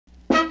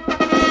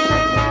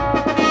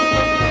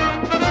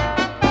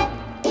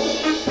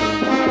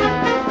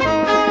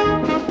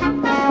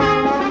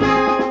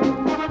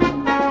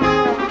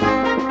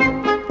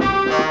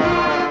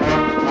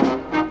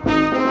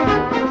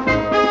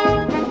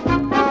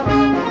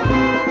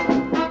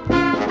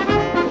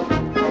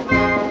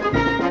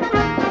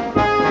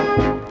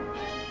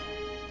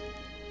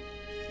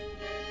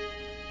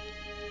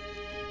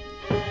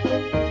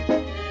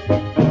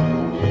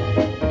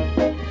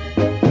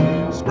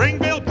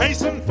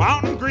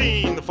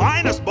Marine, the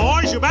finest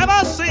boys you've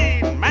ever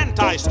seen.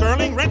 Manti,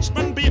 Sterling,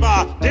 Richmond,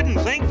 Beaver, didn't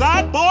think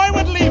that boy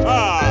would leave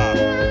her.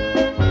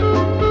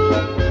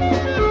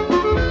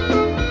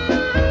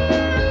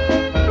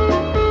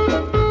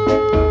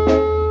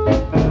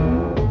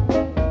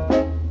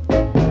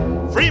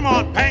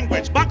 Fremont,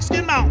 Panguitch,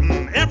 Buckskin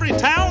Mountain, every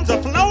town's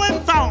a flowing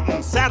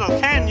fountain. Saddle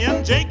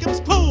Canyon, Jacob's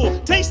Pool,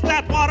 taste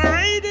that water,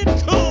 ain't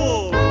it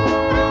cool?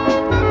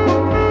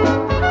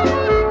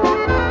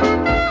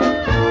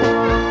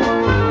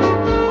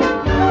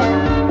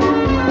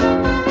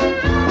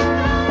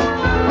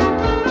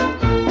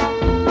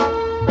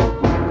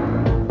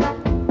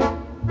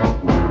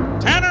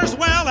 Tanner's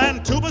Well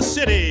and Tuba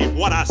City,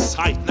 what a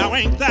sight, now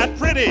ain't that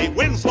pretty?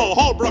 Winslow,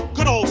 Holbrook,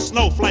 good old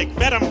Snowflake,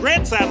 fed 'em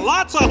grits and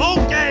lots of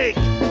hoe cake.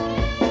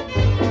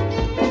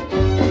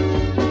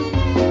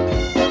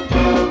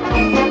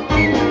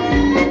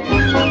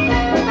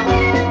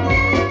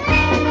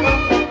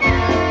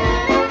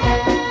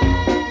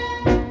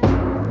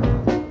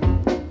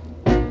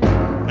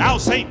 Now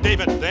St.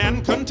 David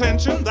then,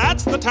 Contention,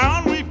 that's the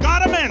town we've got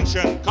to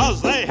mention,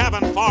 'cause they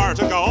haven't far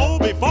to go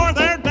before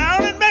they're